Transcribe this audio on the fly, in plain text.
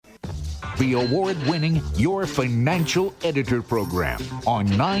the award-winning Your Financial Editor program on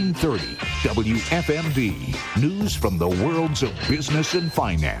 930 WFMD. News from the worlds of business and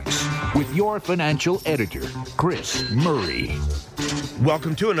finance with your financial editor, Chris Murray.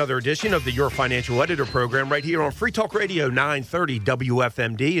 Welcome to another edition of the Your Financial Editor program right here on Free Talk Radio 930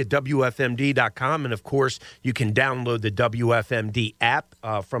 WFMD at WFMD.com. And, of course, you can download the WFMD app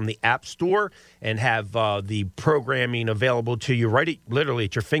from the App Store and have the programming available to you literally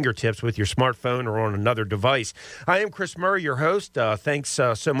at your fingertips with your smartphone or on another device. I am Chris Murray, your host. Thanks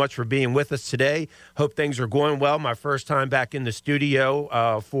so much for being with us today. Hope things are going well. My first time back in the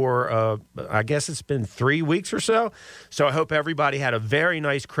studio for, I guess it's been 3 weeks or so. So I hope everybody had a very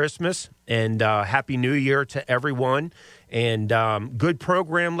nice Christmas and Happy New Year to everyone. And good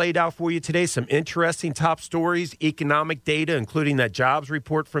program laid out for you today. Some interesting top stories, economic data, including that jobs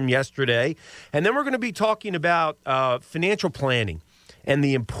report from yesterday. And then we're going to be talking about financial planning and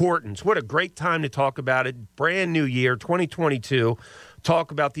the importance. What a great time to talk about it. Brand new year, 2022.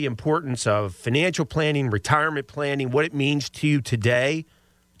 Talk about the importance of financial planning, retirement planning, what it means to you today,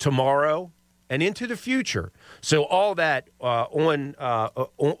 tomorrow, and into the future. So all that on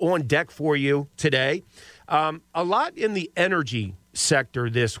deck for you today. A lot in the energy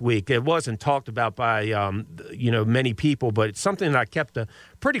sector this week. It wasn't talked about by many people, but it's something that I kept a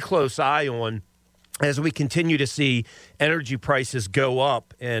pretty close eye on as we continue to see energy prices go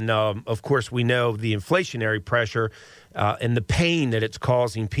up. And, of course, we know the inflationary pressure and the pain that it's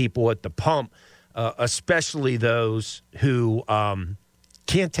causing people at the pump, especially those who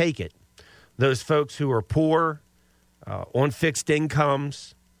can't take it. Those folks who are poor, on fixed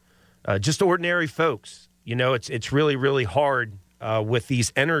incomes, just ordinary folks. You know, it's really, really hard with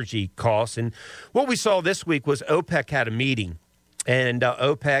these energy costs. And what we saw this week was OPEC had a meeting. And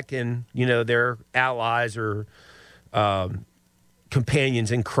OPEC and, their allies or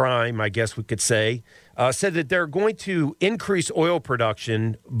companions in crime, I guess we could say, said that they're going to increase oil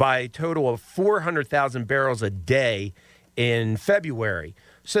production by a total of 400,000 barrels a day in February.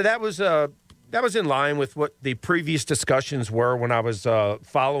 So that was in line with what the previous discussions were when I was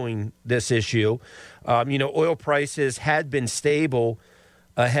following this issue. Oil prices had been stable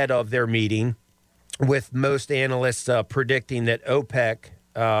ahead of their meeting, with most analysts predicting that OPEC,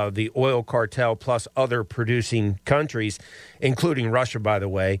 the oil cartel, plus other producing countries, including Russia, by the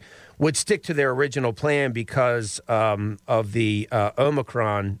way, would stick to their original plan because of the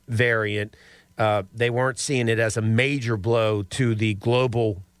Omicron variant. They weren't seeing it as a major blow to the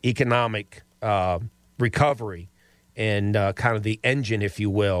global economic recovery and kind of the engine, if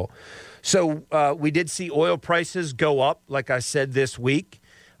you will. So we did see oil prices go up, like I said, this week.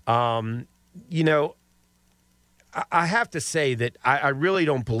 I have to say that I really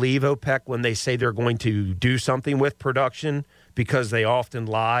don't believe OPEC when they say they're going to do something with production, because they often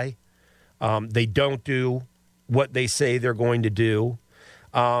lie. They don't do what they say they're going to do.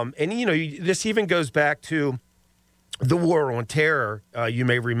 This even goes back to the war on terror. You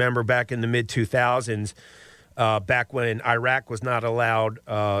may remember back in the mid-2000s, back when Iraq was not allowed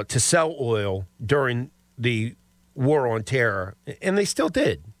to sell oil during the war on terror, and they still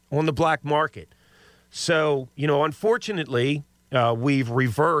did on the black market. So, unfortunately, we've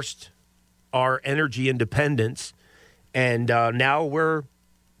reversed our energy independence, and now we're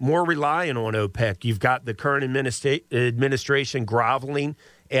more reliant on OPEC. You've got the current administration groveling,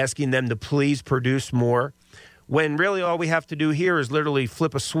 asking them to please produce more, when really all we have to do here is literally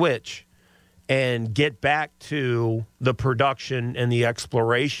flip a switch and get back to the production and the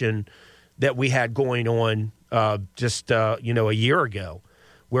exploration that we had going on just a year ago,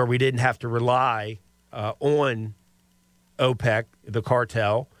 where we didn't have to rely on OPEC, the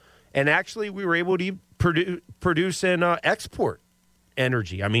cartel, and actually we were able to produce and export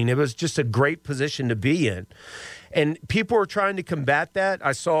energy. I mean, it was just a great position to be in. And people are trying to combat that.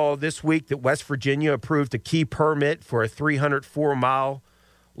 I saw this week that West Virginia approved a key permit for a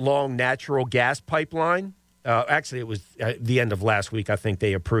 304-mile-long natural gas pipeline. Actually, it was at the end of last week, I think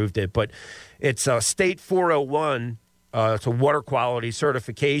they approved it. But it's State 401. It's a water quality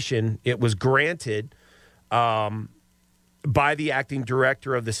certification. It was granted by the acting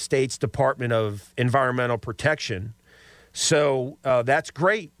director of the state's Department of Environmental Protection. So that's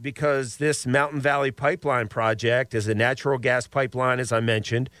great, because this Mountain Valley Pipeline project is a natural gas pipeline, as I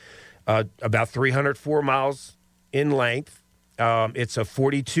mentioned, about 304 miles in length. It's a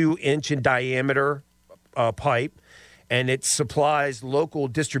 42-inch in diameter pipe, and it supplies local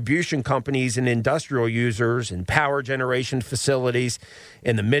distribution companies and industrial users and power generation facilities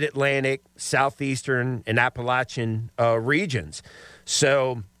in the Mid-Atlantic, Southeastern, and Appalachian regions.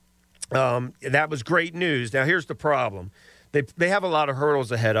 So that was great news. Now, here's the problem. they have a lot of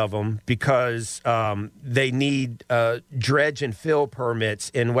hurdles ahead of them because they need dredge and fill permits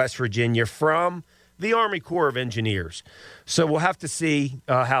in West Virginia from the Army Corps of Engineers. So we'll have to see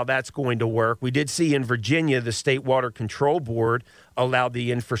how that's going to work. We did see in Virginia the State Water Control Board allowed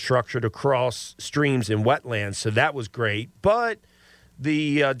the infrastructure to cross streams and wetlands, so that was great. But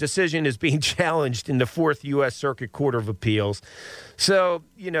the decision is being challenged in the Fourth U.S. Circuit Court of Appeals. So,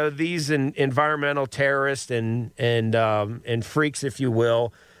 these environmental terrorists and freaks, if you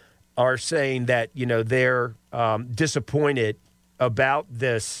will, are saying that, they're disappointed about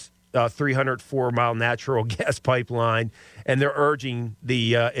this 304-mile natural gas pipeline, and they're urging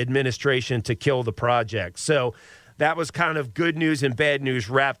the administration to kill the project. So that was kind of good news and bad news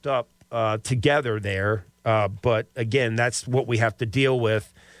wrapped up together there. But again, that's what we have to deal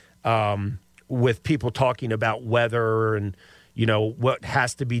with people talking about weather and, what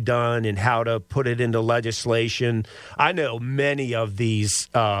has to be done and how to put it into legislation. I know many of these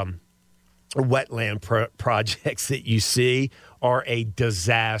wetland projects that you see are a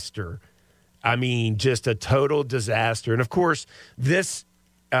disaster. I mean, just a total disaster. And, of course, this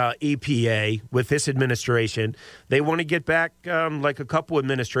EPA, with this administration, they want to get back like a couple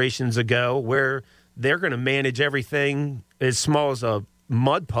administrations ago where they're going to manage everything as small as a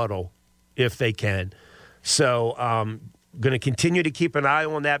mud puddle if they can. So going to continue to keep an eye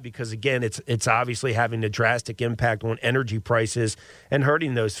on that because, again, it's obviously having a drastic impact on energy prices and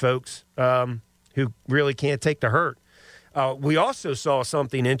hurting those folks who really can't take the hurt. We also saw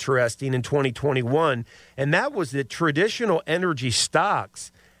something interesting in 2021, and that was that traditional energy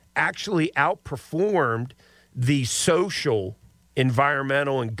stocks actually outperformed the social,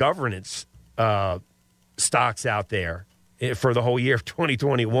 environmental, and governance stocks out there for the whole year of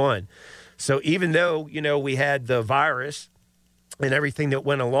 2021. So even though, we had the virus and everything that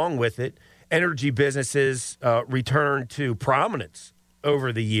went along with it, energy businesses returned to prominence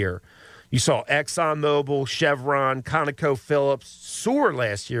over the year. You saw ExxonMobil, Chevron, ConocoPhillips soar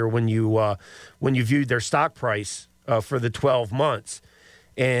last year when you viewed their stock price for the 12 months.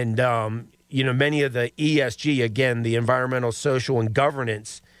 And, many of the ESG, again, the environmental, social, and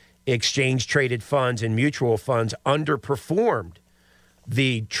governance exchange-traded funds and mutual funds underperformed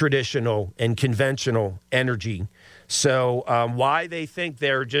the traditional and conventional energy. So why they think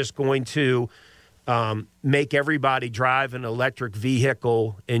they're just going to make everybody drive an electric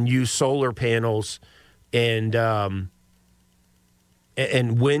vehicle and use solar panels and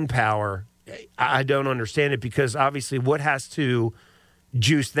wind power, I don't understand it because obviously what has to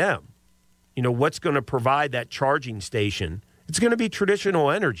juice them? What's going to provide that charging station? It's going to be traditional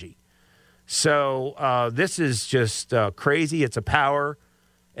energy. So this is just crazy. It's a power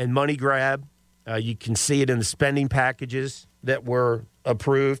and money grab. You can see it in the spending packages that were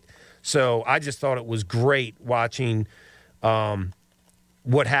approved. So I just thought it was great watching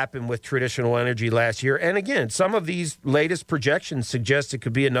what happened with traditional energy last year. And again, some of these latest projections suggest it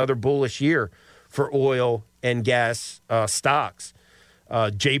could be another bullish year for oil and gas stocks.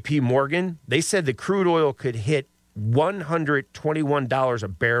 J.P. Morgan, they said the crude oil could hit $121 a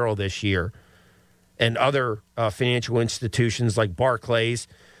barrel this year. And other financial institutions like Barclays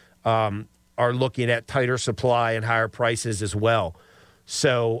are looking at tighter supply and higher prices as well.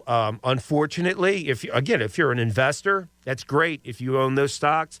 So, unfortunately, if you're an investor, that's great if you own those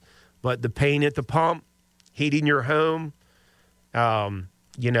stocks. But the pain at the pump, heating your home,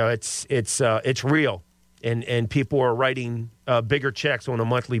 it's real, and people are writing bigger checks on a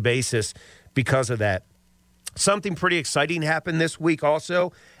monthly basis because of that. Something pretty exciting happened this week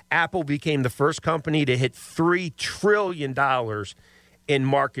also. Apple became the first company to hit $3 trillion in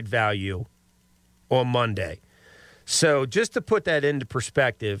market value on Monday. So just to put that into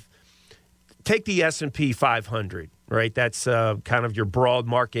perspective, take the S&P 500, right? That's kind of your broad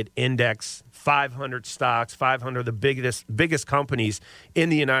market index, 500 stocks, 500 of the biggest companies in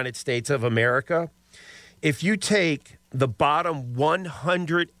the United States of America. If you take the bottom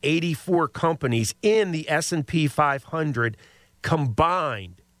 184 companies in the S&P 500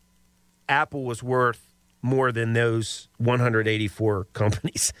 combined, Apple was worth more than those 184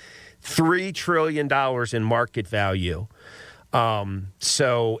 companies. $3 trillion in market value. And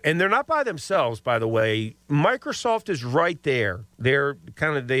they're not by themselves, by the way. Microsoft is right there.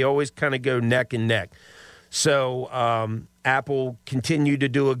 They always kind of go neck and neck. So Apple continued to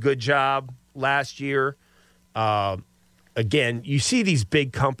do a good job last year. Again, you see these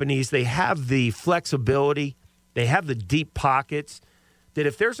big companies, they have the flexibility, they have the deep pockets that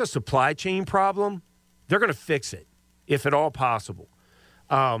if there's a supply chain problem, they're going to fix it, if at all possible.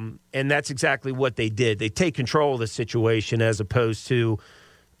 And that's exactly what they did. They take control of the situation as opposed to,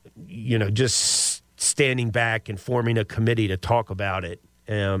 just standing back and forming a committee to talk about it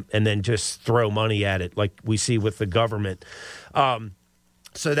and then just throw money at it like we see with the government.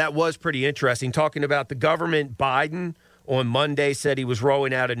 So that was pretty interesting. Talking about the government, Biden on Monday said he was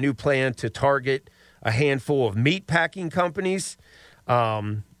rolling out a new plan to target a handful of meatpacking companies.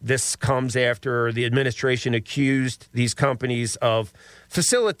 This comes after the administration accused these companies of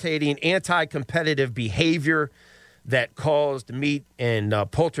facilitating anti-competitive behavior that caused meat and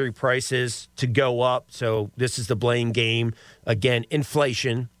poultry prices to go up. So this is the blame game. Again,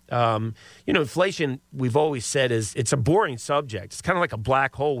 inflation. Inflation, we've always said, it's a boring subject. It's kind of like a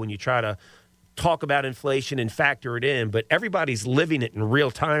black hole when you try to talk about inflation and factor it in, but everybody's living it in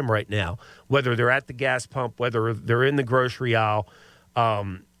real time right now, whether they're at the gas pump, whether they're in the grocery aisle.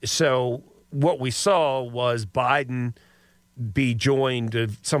 So what we saw was Biden be joined at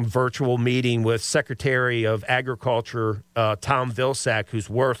some virtual meeting with Secretary of Agriculture Tom Vilsack, who's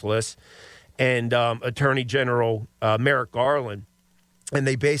worthless, and Attorney General Merrick Garland. And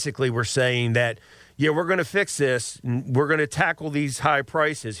they basically were saying that, yeah, we're going to fix this. And we're going to tackle these high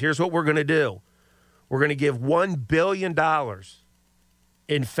prices. Here's what we're going to do. We're going to give $1 billion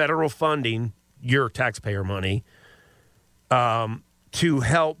in federal funding, your taxpayer money, to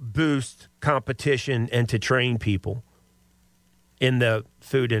help boost competition and to train people in the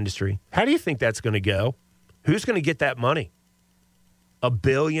food industry. How do you think that's going to go? Who's going to get that money? $1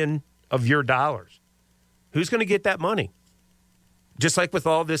 billion of your dollars. Who's going to get that money? Just like with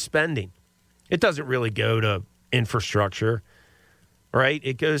all this spending, it doesn't really go to infrastructure, right?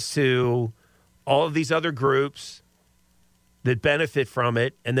 It goes to all of these other groups that benefit from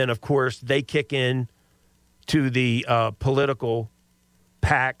it. And then, of course, they kick in to the political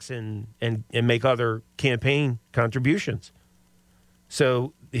PACs and make other campaign contributions.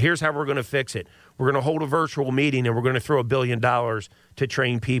 So here's how we're going to fix it. We're going to hold a virtual meeting and we're going to throw $1 billion to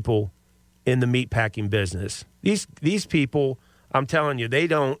train people in the meatpacking business. These people, I'm telling you, they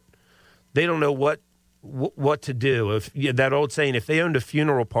don't know what to do. If that old saying, if they owned a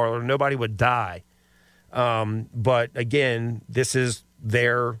funeral parlor, nobody would die. But again, this is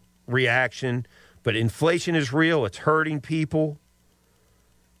their reaction. But inflation is real. It's hurting people.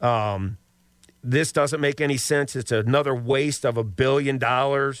 This doesn't make any sense. It's another waste of $1 billion.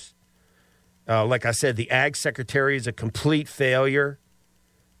 Like I said, the Ag Secretary is a complete failure.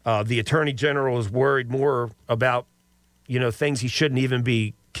 The Attorney General is worried more about, things he shouldn't even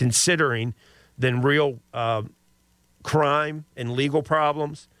be considering than real crime and legal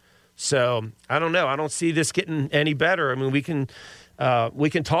problems. So I don't know. I don't see this getting any better. I mean, we can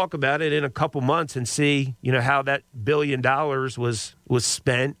talk about it in a couple months and see, how that $1 billion was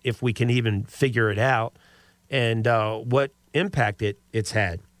spent, if we can even figure it out, and what impact it's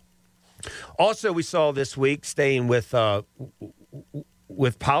had. Also, we saw this week, staying with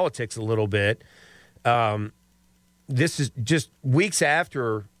politics a little bit. This is just weeks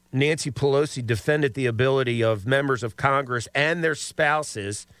after Nancy Pelosi defended the ability of members of Congress and their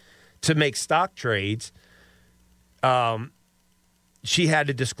spouses to make stock trades. She had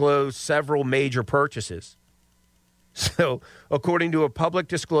to disclose several major purchases. So, according to a public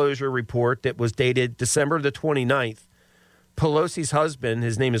disclosure report that was dated December the 29th, Pelosi's husband,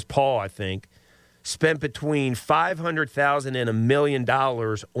 his name is Paul, I think, spent between $500,000 and $1 million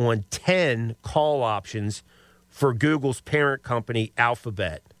on 10 call options for Google's parent company,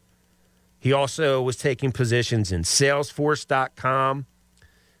 Alphabet. He also was taking positions in Salesforce.com,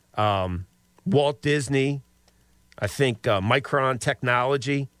 Walt Disney, I think Micron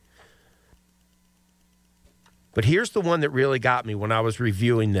Technology. But here's the one that really got me when I was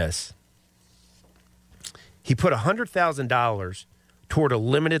reviewing this. He put $100,000 toward a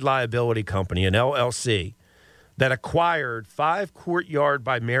limited liability company, an LLC, that acquired 5 Courtyard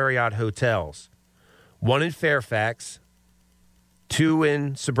by Marriott hotels, 1 in Fairfax, 2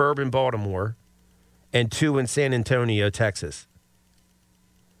 in suburban Baltimore, and 2 in San Antonio, Texas.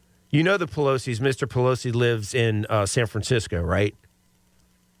 You know the Pelosi's. Mr. Pelosi lives in San Francisco, right?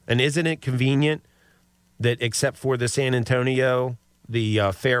 And isn't it convenient that except for the San Antonio,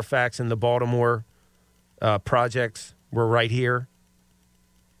 the Fairfax and the Baltimore projects were right here?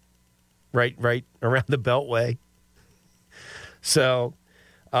 Right around the Beltway. So,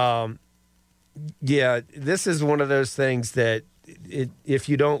 this is one of those things that if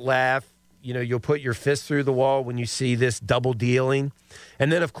you don't laugh, you'll put your fist through the wall when you see this double dealing.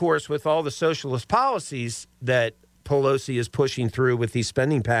 And then, of course, with all the socialist policies that Pelosi is pushing through with these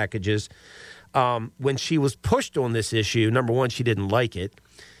spending packages, when she was pushed on this issue, number one, she didn't like it.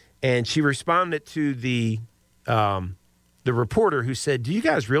 And she responded to the reporter who said, do you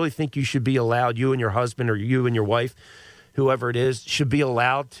guys really think you should be allowed, you and your husband or you and your wife, whoever it is, should be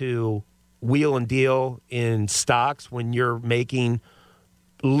allowed to wheel and deal in stocks when you're making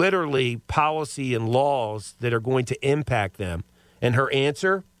literally policy and laws that are going to impact them? And her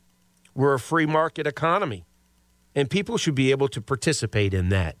answer, we're a free market economy, and people should be able to participate in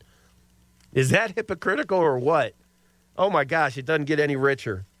that. Is that hypocritical or what? Oh, my gosh, it doesn't get any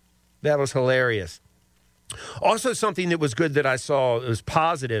richer. That was hilarious. Also, something that was good that I saw, it was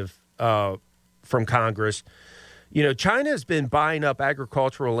positive from Congress. You know, China has been buying up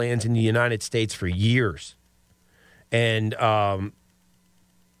agricultural lands in the United States for years. And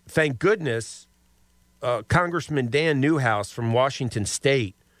thank goodness, Congressman Dan Newhouse from Washington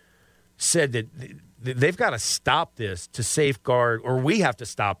State said that they've got to stop this to safeguard, or we have to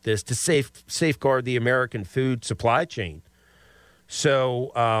stop this to safeguard the American food supply chain.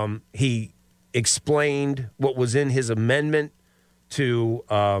 So he explained what was in his amendment to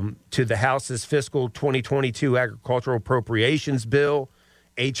the House's fiscal 2022 agricultural appropriations bill,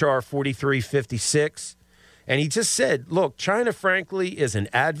 H.R. 4356. And he just said, look, China, frankly, is an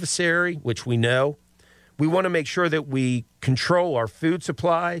adversary, which we know. We want to make sure that we control our food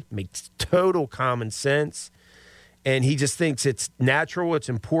supply, makes total common sense. And he just thinks it's natural, it's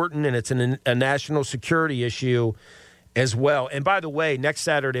important, and it's a national security issue as well. And by the way, next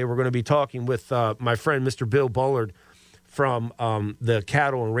Saturday, we're going to be talking with my friend, Mr. Bill Bullard from the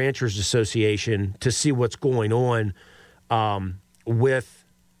Cattle and Ranchers Association to see what's going on with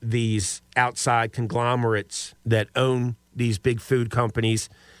these outside conglomerates that own these big food companies,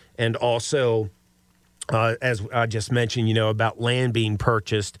 and also, as I just mentioned, you know, about land being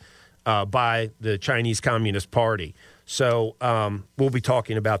purchased by the Chinese Communist Party. So we'll be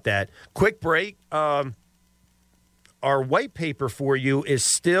talking about that. Quick break. Our white paper for you is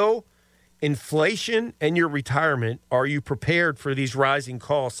still inflation and your retirement. Are you prepared for these rising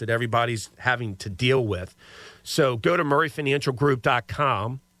costs that everybody's having to deal with? So go to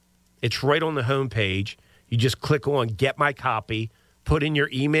murrayfinancialgroup.com. It's right on the homepage. You just click on Get My Copy, put in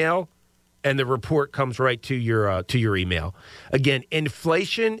your email, and the report comes right to your email. Again,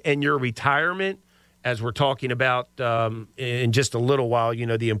 inflation and your retirement, as we're talking about in just a little while, you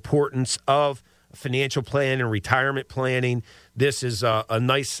know, the importance of financial plan and retirement planning. This is a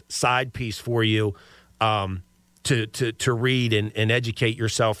nice side piece for you to read and educate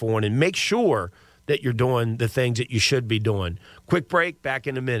yourself on, and make sure that you're doing the things that you should be doing. Quick break, back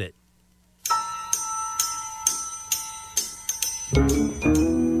in a minute.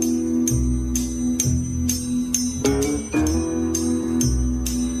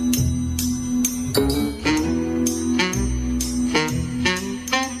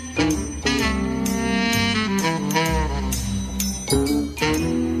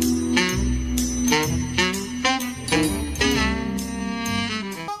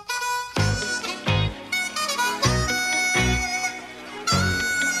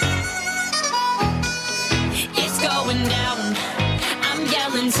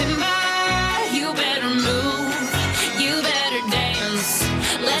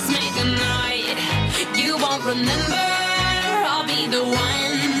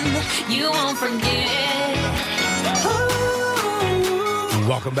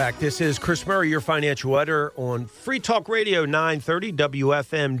 Welcome back. This is Chris Murray, your financial editor on Free Talk Radio 930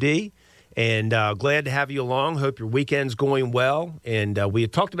 WFMD. And glad to have you along. Hope your weekend's going well. And we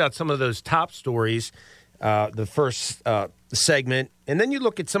had talked about some of those top stories, the first segment. And then you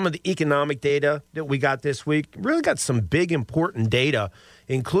look at some of the economic data that we got this week. Really got some big, important data,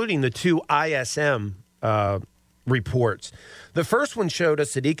 including the two ISM reports. The first one showed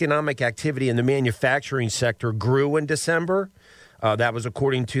us that economic activity in the manufacturing sector grew in December. That was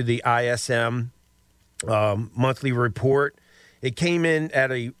according to the ISM monthly report. It came in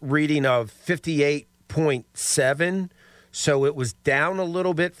at a reading of 58.7, so it was down a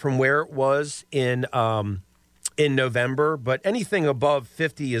little bit from where it was in November. But anything above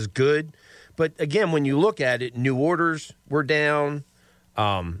 50 is good. But again, when you look at it, new orders were down.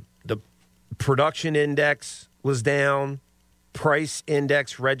 The production index was down. Price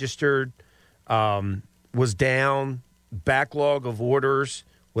index registered was down. Backlog of orders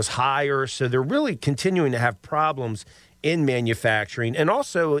was higher. So they're really continuing to have problems in manufacturing. And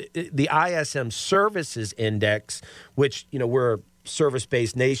also the ISM services index, which, you know, we're a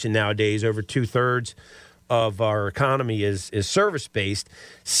service-based nation nowadays. Over 2/3 of our economy is service-based.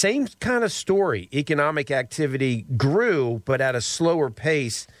 Same kind of story. Economic activity grew, but at a slower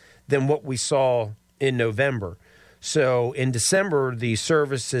pace than what we saw in November. So in December, the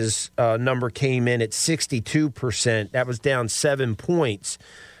services number came in at 62%. That was down 7 points.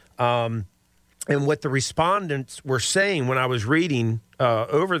 And what the respondents were saying when I was reading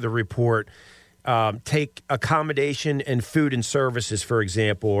over the report, Take accommodation and food and services, for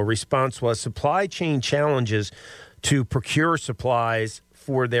example. A response was supply chain challenges to procure supplies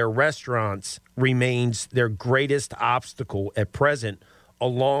for their restaurants remains their greatest obstacle at present,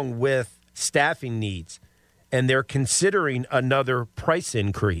 along with staffing needs. And they're considering another price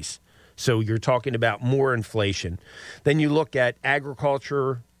increase. So you're talking about more inflation. Then you look at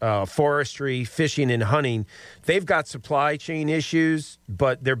agriculture, forestry, fishing, and hunting. They've got supply chain issues,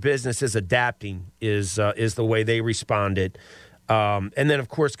 but their business is adapting, is the way they responded. And then, of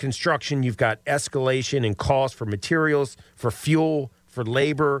course, construction, you've got escalation in costs for materials, for fuel, for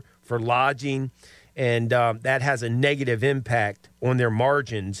labor, for lodging. And that has a negative impact on their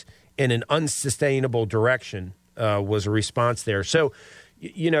margins in an unsustainable direction, was a response there. So,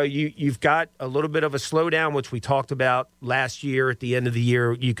 you've got a little bit of a slowdown, which we talked about last year at the end of the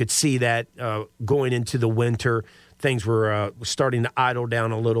year. You could see that going into the winter, things were starting to idle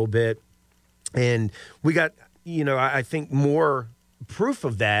down a little bit. And we got, I think more proof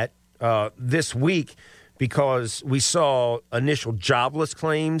of that this week because we saw initial jobless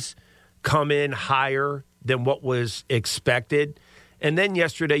claims come in higher than what was expected. And then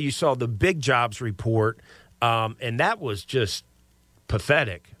yesterday you saw the big jobs report, and that was just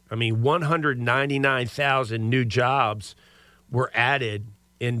pathetic. I mean, 199,000 new jobs were added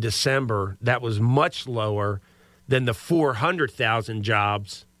in December. That was much lower than the 400,000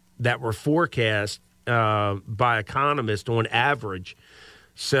 jobs that were forecast by economists on average.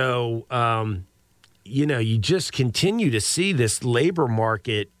 So, you just continue to see this labor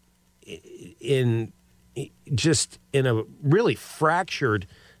market in a really fractured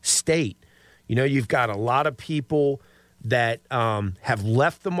state. You've got a lot of people that have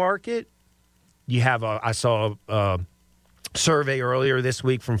left the market. You have I saw a survey earlier this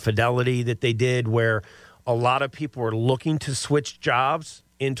week from Fidelity that they did where a lot of people are looking to switch jobs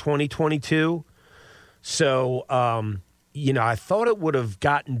in 2022. So, I thought it would have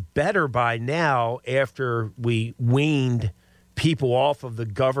gotten better by now after we weaned people off of the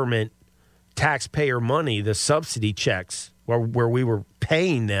government taxpayer money, the subsidy checks, where we were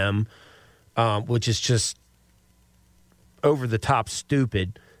paying them, which is just over the top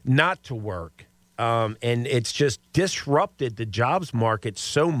stupid, not to work. And it's just disrupted the jobs market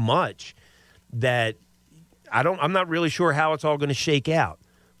so much that I'm not really sure how it's all going to shake out,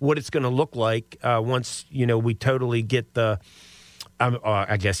 what it's going to look like once, we totally get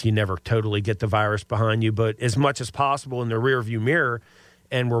I guess you never totally get the virus behind you, but as much as possible in the rearview mirror,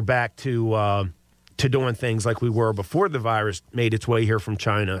 and we're back to doing things like we were before the virus made its way here from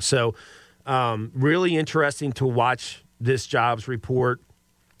China. So really interesting to watch this jobs report.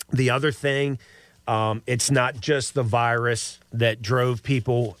 The other thing, it's not just the virus that drove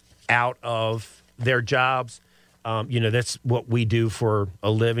people out of their jobs. That's what we do for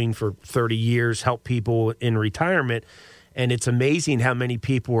a living for 30 years, help people in retirement. And it's amazing how many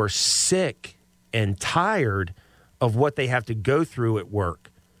people are sick and tired of what they have to go through at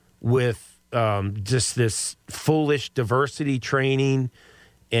work with just this foolish diversity training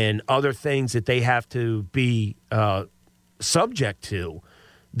and other things that they have to be subject to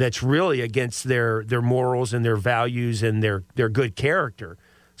that's really against their morals and their values and their good character.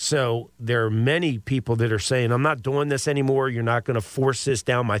 So there are many people that are saying, I'm not doing this anymore. You're not going to force this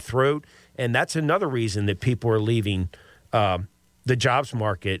down my throat. And that's another reason that people are leaving the jobs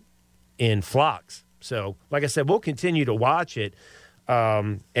market in flocks. So, like I said, we'll continue to watch it.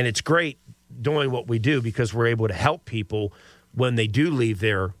 And it's great doing what we do because we're able to help people when they do leave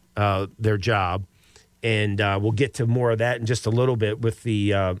their job. And we'll get to more of that in just a little bit with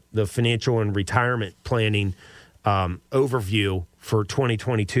the financial and retirement planning overview for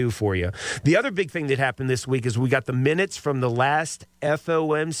 2022 for you. The other big thing that happened this week is we got the minutes from the last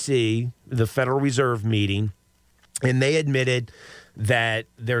FOMC, the Federal Reserve meeting, and they admitted that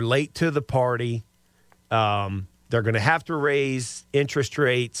they're late to the party. They're going to have to raise interest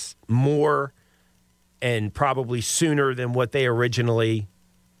rates more and probably sooner than what they originally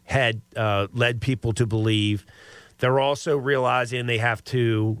had led people to believe. They're also realizing they have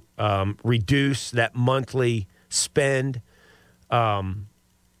to reduce that monthly spend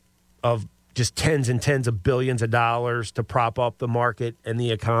of just tens and tens of billions of dollars to prop up the market and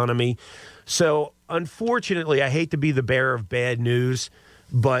the economy. So, unfortunately, I hate to be the bearer of bad news,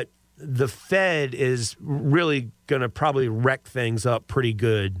 but the Fed is really going to probably wreck things up pretty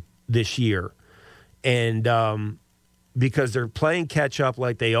good this year. And because they're playing catch up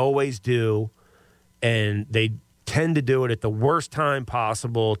like they always do, and they tend to do it at the worst time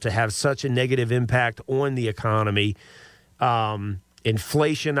possible to have such a negative impact on the economy.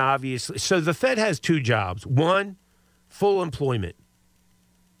 Inflation, obviously. So the Fed has two jobs. One, full employment.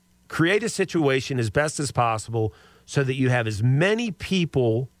 create a situation as best as possible so that you have as many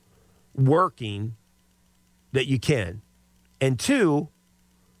people working that you can. And two,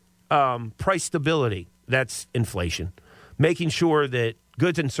 price stability. That's inflation. Making sure that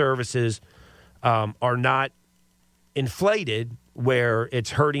goods and services are not inflated where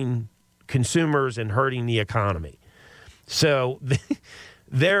it's hurting consumers and hurting the economy. So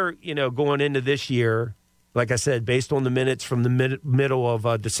they're, going into this year, like I said, based on the minutes from the middle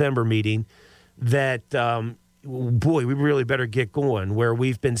of December meeting, that, we really better get going, where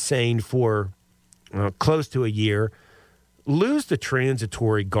we've been saying for close to a year, lose the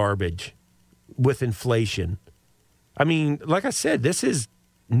transitory garbage with inflation. I mean, like I said, this is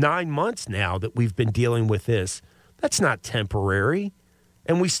 9 months now that we've been dealing with this. That's not temporary,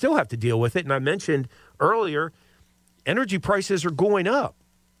 and we still have to deal with it. And I mentioned earlier, energy prices are going up,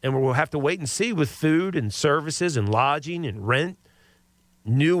 and we'll have to wait and see with food and services and lodging and rent,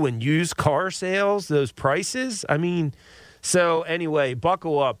 new and used car sales, those prices. I mean, so anyway,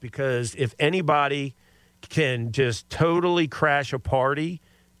 buckle up, because if anybody can just totally crash a party,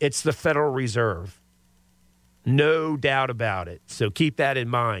 it's the Federal Reserve. No doubt about it. So keep that in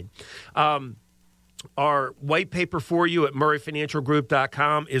mind. Our white paper for you at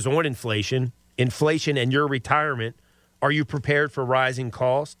MurrayFinancialGroup.com is on inflation and your retirement. Are you prepared for rising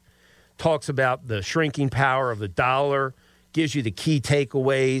costs? Talks about the shrinking power of the dollar, gives you the key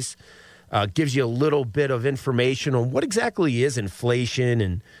takeaways, gives you a little bit of information on what exactly is inflation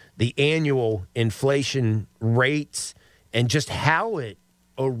and the annual inflation rates and just how it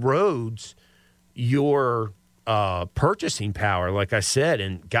erodes your purchasing power, like I said.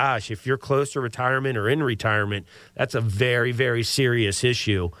 And gosh, if you're close to retirement or in retirement, that's a very, very serious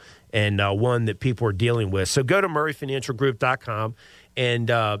issue and one that people are dealing with. So go to MurrayFinancialGroup.com and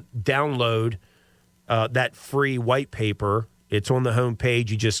download that free white paper. It's on the home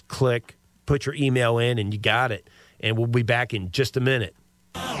page. You just click, put your email in, and you got it. And we'll be back in just a minute.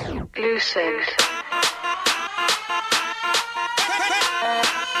 Lucid.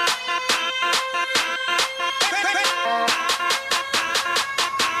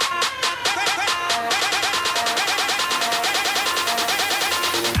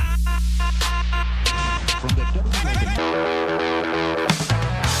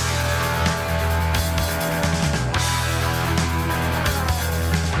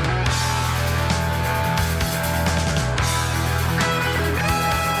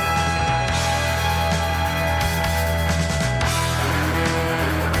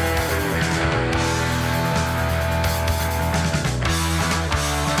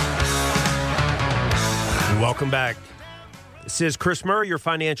 Welcome back. This is Chris Murray, your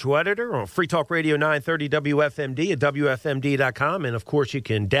financial editor on Free Talk Radio 930 WFMD at WFMD.com. And, of course, you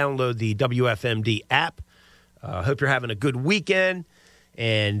can download the WFMD app. Hope you're having a good weekend.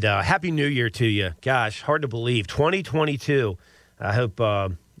 And Happy New Year to you. Gosh, hard to believe. 2022. I hope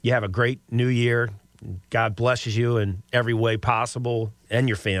you have a great new year. God blesses you in every way possible and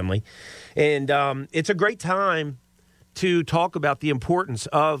your family. And it's a great time to talk about the importance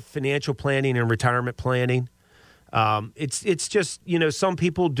of financial planning and retirement planning. It's just, some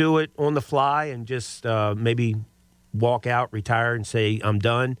people do it on the fly and just maybe walk out, retire, and say, I'm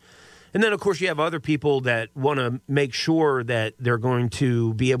done. And then, of course, you have other people that want to make sure that they're going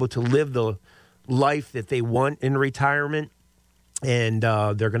to be able to live the life that they want in retirement, and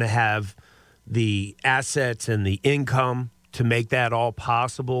they're going to have the assets and the income to make that all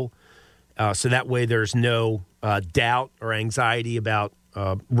possible. So that way there's no doubt or anxiety about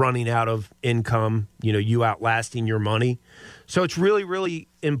running out of income, you outlasting your money. So it's really, really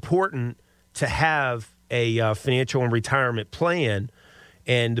important to have a financial and retirement plan.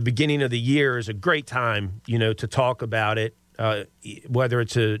 And the beginning of the year is a great time, to talk about it, whether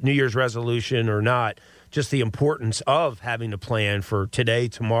it's a New Year's resolution or not, just the importance of having a plan for today,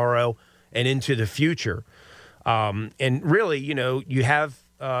 tomorrow, and into the future. And really, you have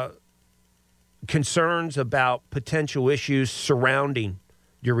concerns about potential issues surrounding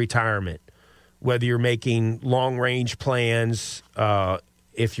your retirement, whether you're making long-range plans,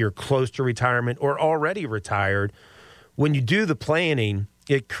 if you're close to retirement or already retired. When you do the planning,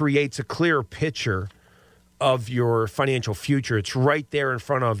 it creates a clear picture of your financial future. It's right there in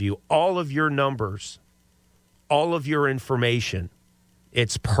front of you. All of your numbers, all of your information,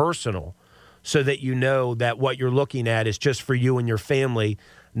 it's personal, so that you know that what you're looking at is just for you and your family,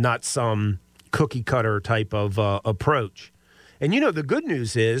 not some cookie-cutter type of approach. And, the good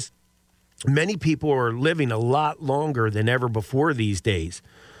news is many people are living a lot longer than ever before these days.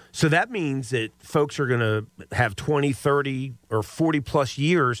 So that means that folks are going to have 20, 30, or 40-plus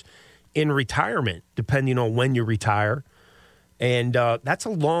years in retirement, depending on when you retire. And that's a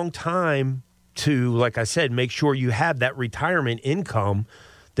long time to, like I said, make sure you have that retirement income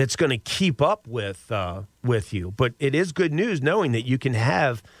that's going to keep up with you. But it is good news knowing that you can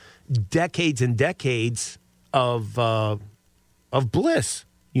have decades and decades of bliss,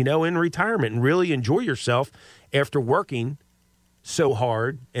 in retirement, and really enjoy yourself after working so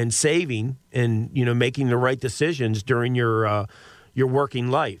hard and saving and making the right decisions during your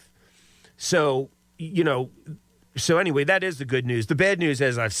working life. So anyway, that is the good news. The bad news,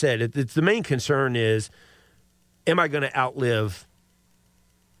 as I've said, it's the main concern is, am I going to outlive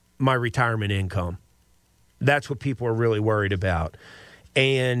my retirement income? That's what people are really worried about.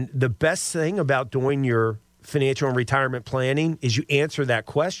 And the best thing about doing your financial and retirement planning is you answer that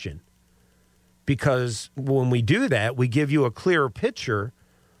question. Because when we do that, we give you a clearer picture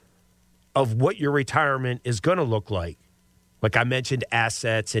of what your retirement is going to look like. Like I mentioned,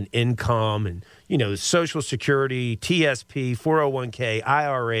 assets and income and, Social Security, TSP, 401k,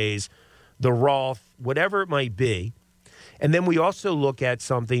 IRAs, the Roth, whatever it might be. And then we also look at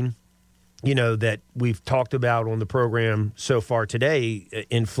something, that we've talked about on the program so far today,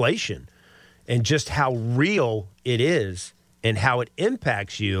 inflation, and just how real it is and how it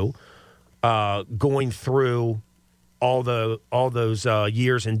impacts you going through all those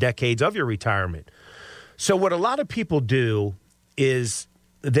years and decades of your retirement. So what a lot of people do is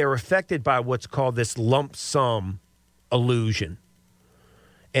they're affected by what's called this lump sum illusion.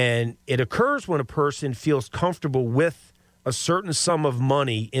 And it occurs when a person feels comfortable with a certain sum of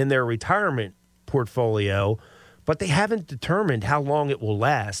money in their retirement portfolio, but they haven't determined how long it will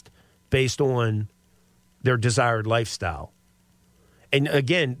last based on their desired lifestyle. And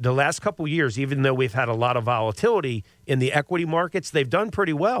again, the last couple of years, even though we've had a lot of volatility in the equity markets, they've done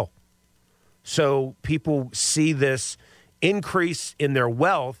pretty well. So people see this increase in their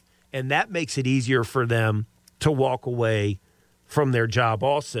wealth, and that makes it easier for them to walk away from their job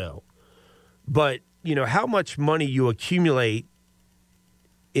also. But, how much money you accumulate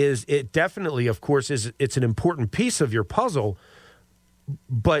is it definitely, of course, it's an important piece of your puzzle,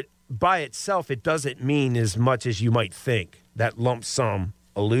 but by itself, it doesn't mean as much as you might think, that lump sum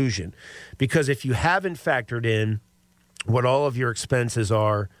illusion. Because if you haven't factored in what all of your expenses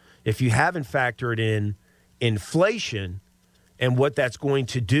are, if you haven't factored in inflation and what that's going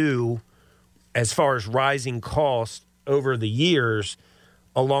to do as far as rising costs over the years,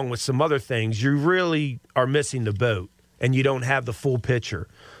 along with some other things, you really are missing the boat and you don't have the full picture.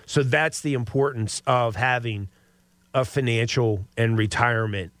 So that's the importance of having a financial and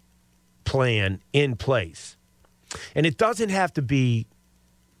retirement plan in place. And it doesn't have to be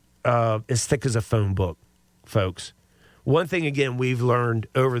as thick as a phone book, folks. One thing, again, we've learned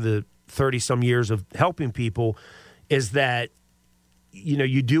over the 30-some years of helping people is that,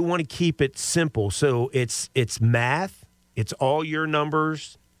 you do want to keep it simple. So it's math. It's all your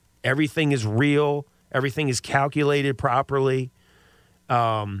numbers. Everything is real. Everything is calculated properly.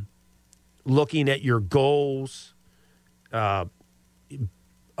 Looking at your goals,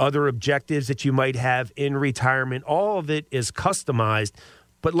 other objectives that you might have in retirement, all of it is customized.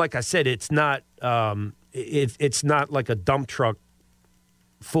 But like I said, it's not it's not like a dump truck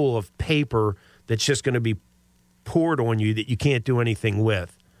full of paper that's just going to be poured on you that you can't do anything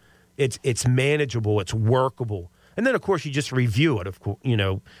with. It's manageable. It's workable. And then, of course, you just review it,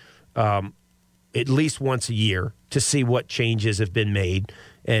 at least once a year to see what changes have been made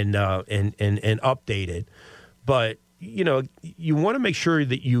and updated. But, you want to make sure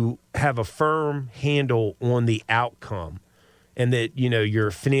that you have a firm handle on the outcome and that, your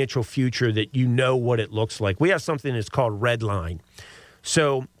financial future, that what it looks like. We have something that's called Redline.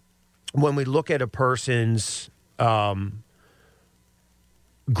 So when we look at a person's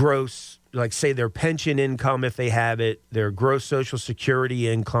gross, like say their pension income, if they have it, their gross Social Security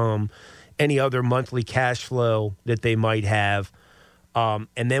income, any other monthly cash flow that they might have. And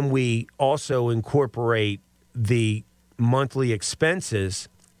then we also incorporate the monthly expenses.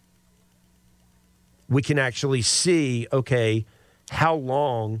 We can actually see, okay, how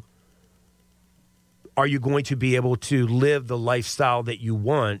long are you going to be able to live the lifestyle that you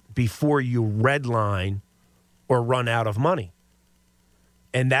want before you redline or run out of money?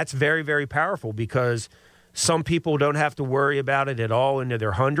 And that's very, very powerful because some people don't have to worry about it at all into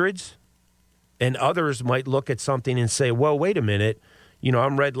their hundreds. And others might look at something and say, well, wait a minute,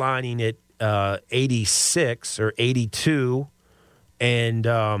 I'm redlining at 86 or 82.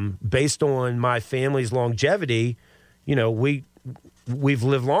 And based on my family's longevity, we've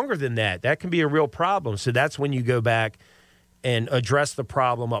lived longer than that. That can be a real problem. So that's when you go back and address the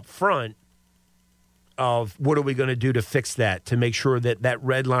problem up front of what are we going to do to fix that, to make sure that that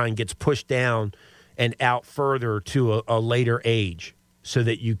red line gets pushed down and out further to a later age so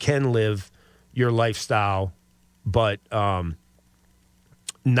that you can live your lifestyle, but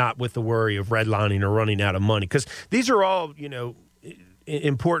not with the worry of redlining or running out of money. Because these are all,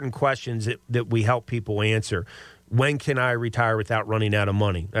 important questions that we help people answer. When can I retire without running out of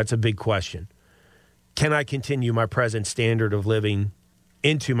money? That's a big question. Can I continue my present standard of living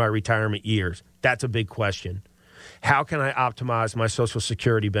into my retirement years? That's a big question. How can I optimize my Social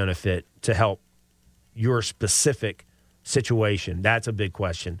Security benefit to help your specific situation? That's a big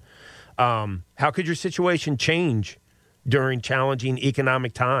question. How could your situation change during challenging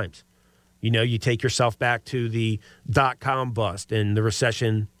economic times? You take yourself back to the dot-com bust and the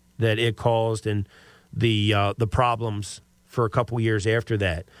recession that it caused and the problems for a couple years after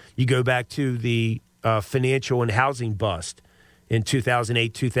that. You go back to the financial and housing bust in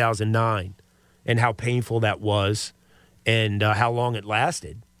 2008, 2009, and how painful that was and how long it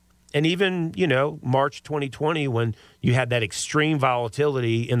lasted. And even, March 2020, when you had that extreme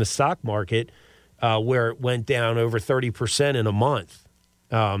volatility in the stock market where it went down over 30% in a month,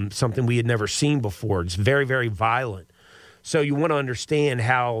 something we had never seen before. It's very, very violent. So you want to understand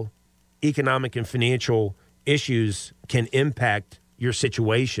how economic and financial issues can impact your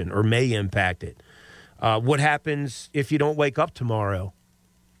situation or may impact it. What happens if you don't wake up tomorrow?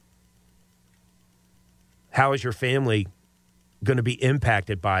 How is your family going to be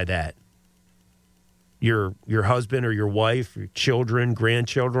impacted by that? Your husband or your wife, your children,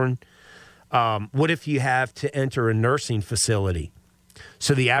 grandchildren? What if you have to enter a nursing facility?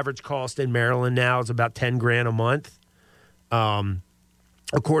 So the average cost in Maryland now is about $10,000 a month,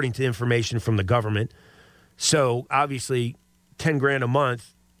 according to information from the government. So obviously, $10,000 a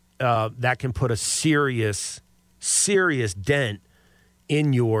month, that can put a serious dent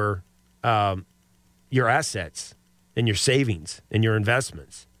in your assets and your savings and your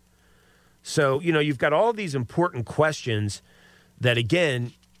investments. So, you've got all these important questions that,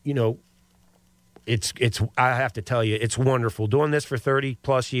 again, it's I have to tell you, it's wonderful. Doing this for 30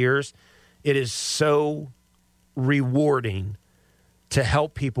 plus years, it is so rewarding to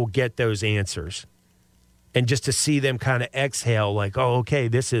help people get those answers. And just to see them kind of exhale like, oh, okay,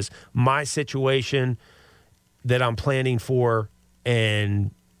 this is my situation that I'm planning for.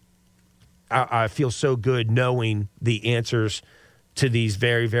 And I feel so good knowing the answers to these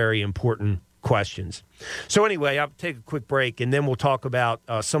very, very important questions. So anyway, I'll take a quick break, and then we'll talk about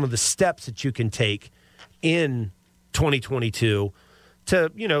some of the steps that you can take in 2022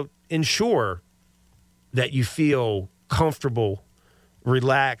 to, ensure that you feel comfortable,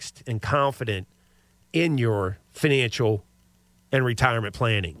 relaxed, and confident in your financial and retirement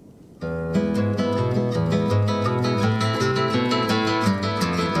planning.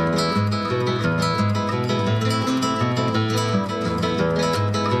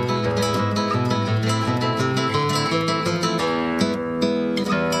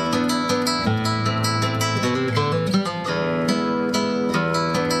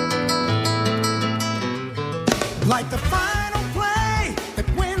 Like the final play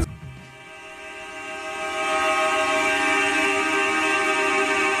that wins.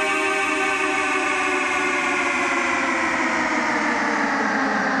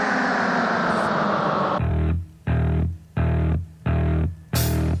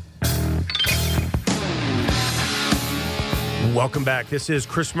 Welcome back. This is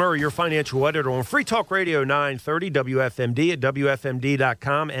Chris Murray, your financial editor on Free Talk Radio 930 WFMD at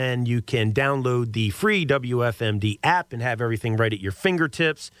WFMD.com. And you can download the free WFMD app and have everything right at your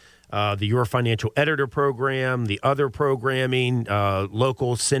fingertips. The Your Financial Editor program, the other programming,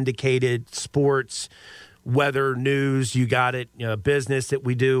 local syndicated sports, weather, news, you got it, business that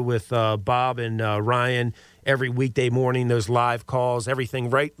we do with Bob and Ryan every weekday morning, those live calls, everything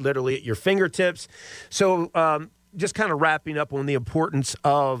right literally at your fingertips. So, just kind of wrapping up on the importance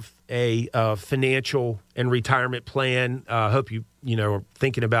of a financial and retirement plan. I hope you are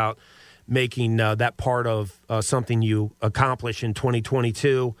thinking about making that part of something you accomplish in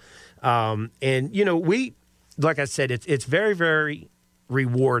 2022. And, we, like I said, it's very, very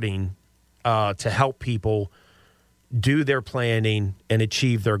rewarding to help people do their planning and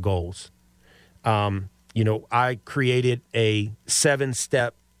achieve their goals. I created a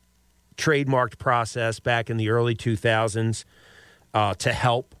 7-step trademarked process back in the early 2000s to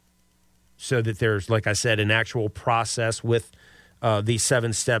help so that there's, like I said, an actual process with these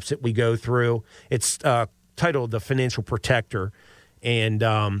 7 steps that we go through. It's titled The Financial Protector,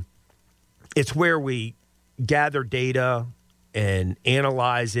 and it's where we gather data and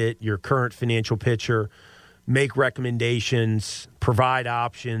analyze it, your current financial picture, make recommendations, provide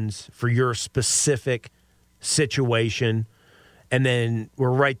options for your specific situation, And then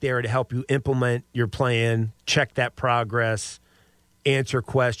we're right there to help you implement your plan, check that progress, answer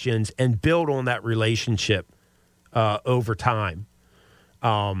questions, and build on that relationship over time.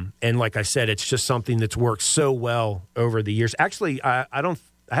 And like I said, it's just something that's worked so well over the years. Actually, I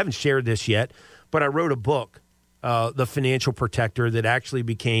haven't shared this yet, but I wrote a book, The Financial Protector, that actually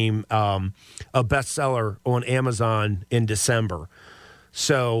became a bestseller on Amazon in December.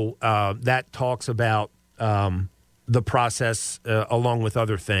 So that talks about the process along with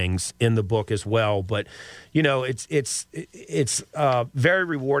other things in the book as well. But, you know, it's very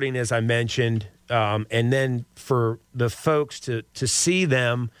rewarding, as I mentioned. And then for the folks to see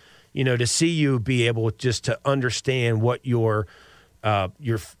them, you know, to see you be able just to understand what your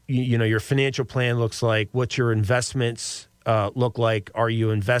financial plan looks like, what your investments look like. Are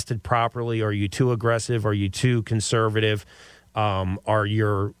you invested properly? Are you too aggressive? Are you too conservative? Are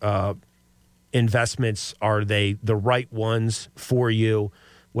your investments, are they the right ones for you,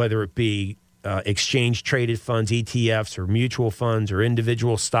 whether it be exchange-traded funds, ETFs, or mutual funds, or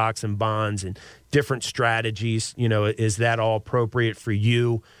individual stocks and bonds and different strategies? You know, is that all appropriate for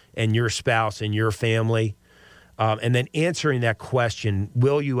you and your spouse and your family? And then answering that question,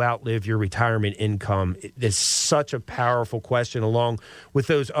 will you outlive your retirement income, is such a powerful question, along with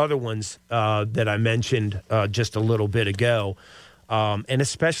those other ones that I mentioned just a little bit ago. And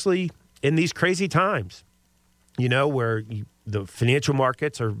especially in these crazy times, you know, where the financial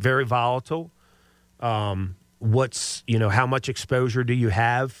markets are very volatile. How much exposure do you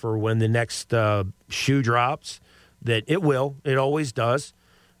have for when the next shoe drops? That it will. It always does.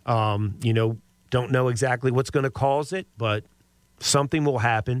 Don't know exactly what's going to cause it, but something will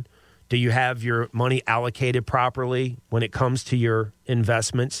happen. Do you have your money allocated properly when it comes to your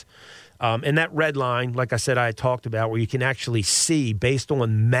investments? And that red line, like I said, I talked about, where you can actually see based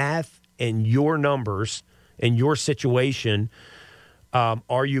on math and your numbers and your situation,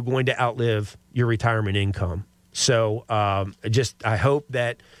 are you going to outlive your retirement income? So I hope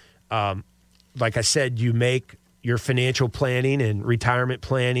that, like I said, you make your financial planning and retirement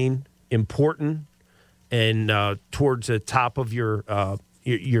planning important and towards the top of your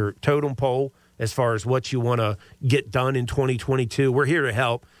totem pole as far as what you want to get done in 2022. We're here to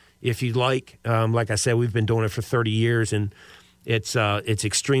help if you'd like. Like I said, we've been doing it for 30 years, and it's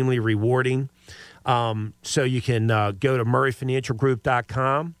extremely rewarding. So you can go to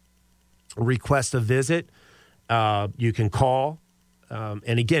murrayfinancialgroup.com, request a visit. You can call.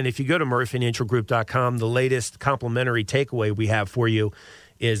 And again, if you go to murrayfinancialgroup.com, the latest complimentary takeaway we have for you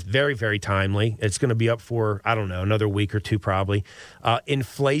is very, very timely. It's going to be up for, I don't know, another week or two probably.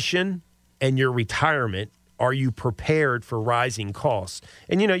 Inflation and your retirement. Are you prepared for rising costs?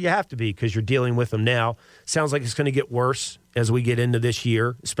 And, you know, you have to be, because you're dealing with them now. Sounds like it's going to get worse as we get into this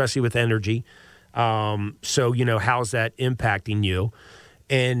year, especially with energy. So, you know, how's that impacting you?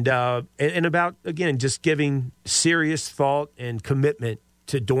 And about, again, just giving serious thought and commitment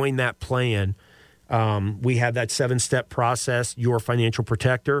to doing that plan. We have that 7-step process, Your Financial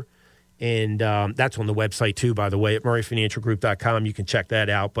Protector. And that's on the website, too, by the way, at murrayfinancialgroup.com. You can check that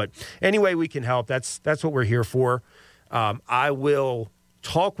out. But anyway, we can help. That's what we're here for. I will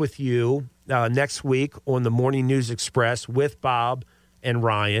talk with you next week on the Morning News Express with Bob and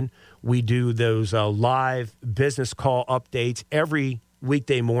Ryan. We do those live business call updates every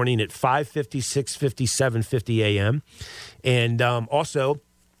weekday morning at 5:50, 6:50, 7:50 a.m. And also,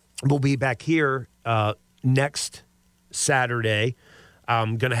 we'll be back here next Saturday.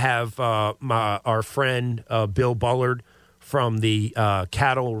 I'm going to have our friend Bill Bullard from the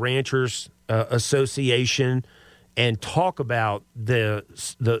Cattle Ranchers Association and talk about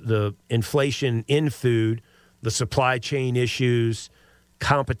the inflation in food, the supply chain issues,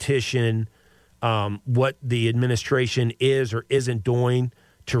 competition, what the administration is or isn't doing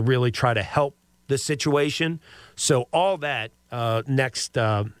to really try to help the situation. So all that next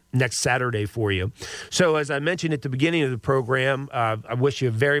Saturday for you. So as I mentioned at the beginning of the program, I wish you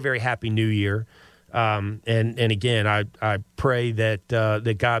a very, very happy New Year. And again, I pray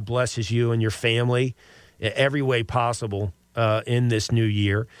that God blesses you and your family every way possible in this new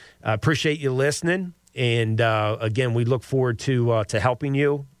year. I appreciate you listening. And again, we look forward to helping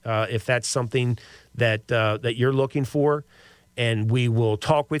you if that's something that you're looking for. And we will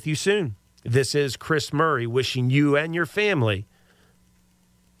talk with you soon. This is Chris Murray wishing you and your family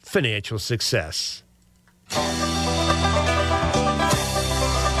financial success.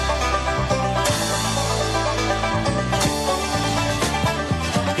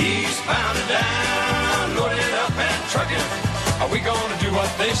 He's pounded down, loaded up and trucking. Are we gonna do what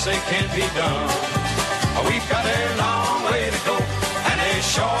they say can't be done? We've got a long way to go and a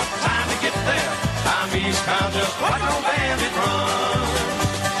short time to get there. I'm eastbound, just like on Bandit Run.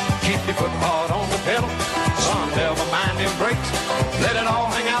 Keep your foot hard on the pedal, son, never mind them brakes. Let it all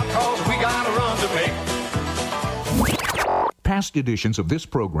hang out, cause we got a run to make. Past editions of this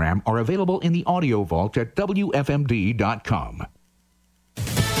program are available in the audio vault at WFMD.com.